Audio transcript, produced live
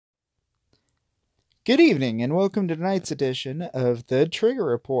Good evening, and welcome to tonight's edition of the Trigger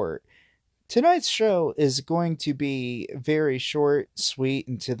Report. Tonight's show is going to be very short, sweet,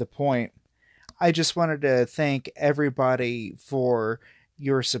 and to the point. I just wanted to thank everybody for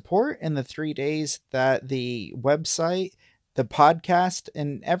your support in the 3 days that the website, the podcast,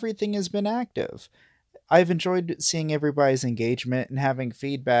 and everything has been active. I've enjoyed seeing everybody's engagement and having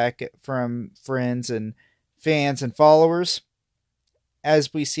feedback from friends and fans and followers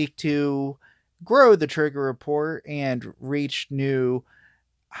as we seek to grow the Trigger Report and reach new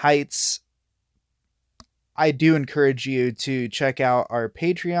heights. I do encourage you to check out our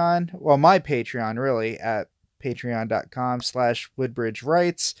Patreon, well, my Patreon really, at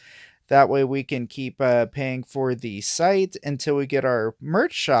patreon.com/woodbridgewrites. That way we can keep paying for the site until we get our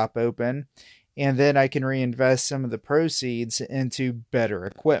merch shop open, and then I can reinvest some of the proceeds into better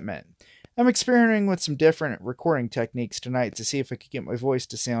equipment. I'm experimenting with some different recording techniques tonight to see if I could get my voice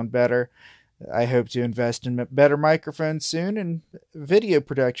to sound better. I hope to invest in better microphones soon and video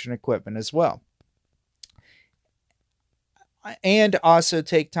production equipment as well. And also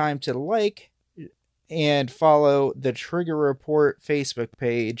take time to like and follow the Trigger Report Facebook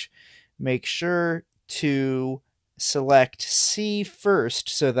page. Make sure to select See First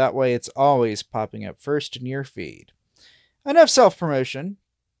so that way it's always popping up first in your feed. Enough self-promotion.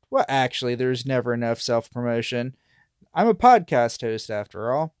 Well, actually, there's never enough self-promotion. I'm a podcast host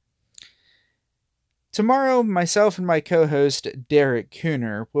after all. Tomorrow, myself and my co-host, Derek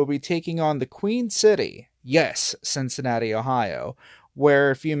Cooner, will be taking on the Queen City, yes, Cincinnati, Ohio,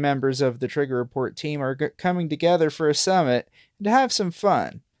 where a few members of the Trigger Report team are coming together for a summit and to have some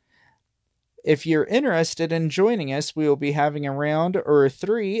fun. If you're interested in joining us, we will be having a round or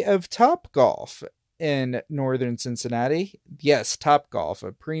three of Topgolf in northern Cincinnati. Yes, Topgolf,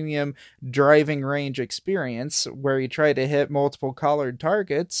 a premium driving range experience where you try to hit multiple collared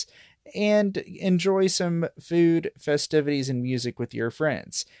targets and enjoy some food, festivities, and music with your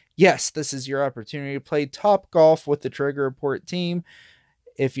friends. Yes, this is your opportunity to play Topgolf with the Trigger Report team.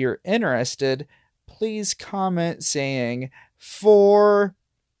 If you're interested, please comment saying "for"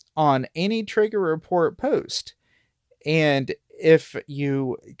 on any Trigger Report post. And if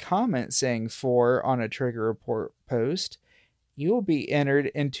you comment saying "for" on a Trigger Report post, you will be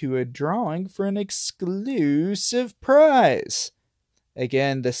entered into a drawing for an exclusive prize.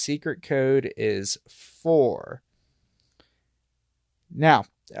 Again, the secret code is 4. Now,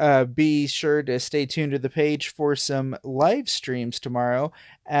 be sure to stay tuned to the page for some live streams tomorrow,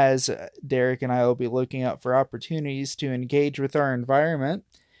 as Derek and I will be looking out for opportunities to engage with our environment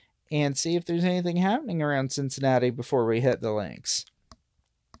and see if there's anything happening around Cincinnati before we hit the links.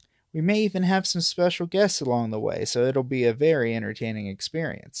 We may even have some special guests along the way, so it'll be a very entertaining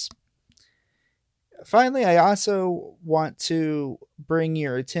experience. Finally, I also want to bring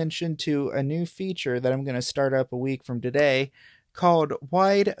your attention to a new feature that I'm going to start up a week from today called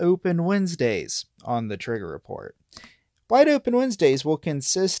Wide Open Wednesdays on the Trigger Report. Wide Open Wednesdays will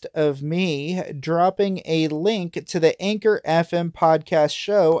consist of me dropping a link to the Anchor FM podcast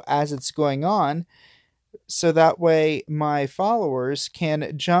show as it's going on, so that way my followers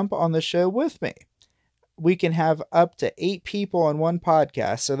can jump on the show with me. We can have up to 8 people on one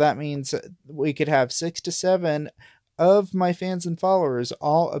podcast, so that means we could have 6 to 7 of my fans and followers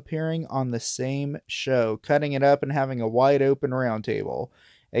all appearing on the same show, cutting it up and having a wide open roundtable.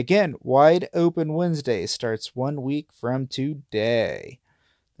 Again, Wide Open Wednesday starts 1 week from today.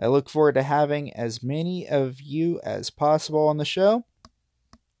 I look forward to having as many of you as possible on the show.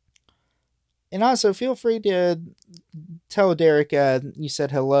 And also, feel free to tell Derek you said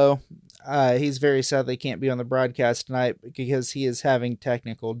hello. He's very sadly can't be on the broadcast tonight because he is having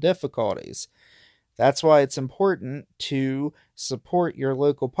technical difficulties. That's why it's important to support your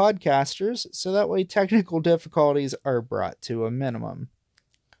local podcasters, so that way technical difficulties are brought to a minimum.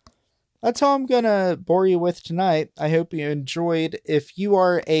 That's all I'm going to bore you with tonight. I hope you enjoyed. If you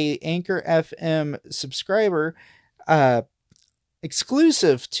are a Anchor FM subscriber,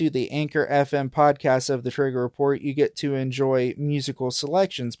 exclusive to the Anchor FM podcast of the Trigger Report, you get to enjoy musical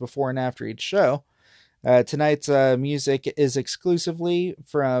selections before and after each show. Tonight's music is exclusively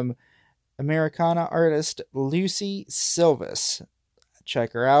from Americana artist Lucy Silvas.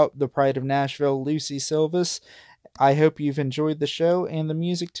 Check her out, the Pride of Nashville, Lucy Silvas. I hope you've enjoyed the show and the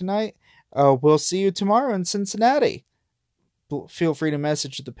music tonight. We'll see you tomorrow in Cincinnati. Feel free to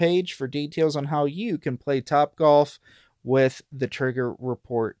message the page for details on how you can play Topgolf with the Trigger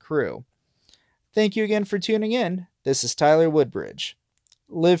Report crew. Thank you again for tuning in. This is Tyler Woodbridge.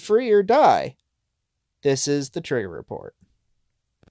 Live free or die. This is the Trigger Report.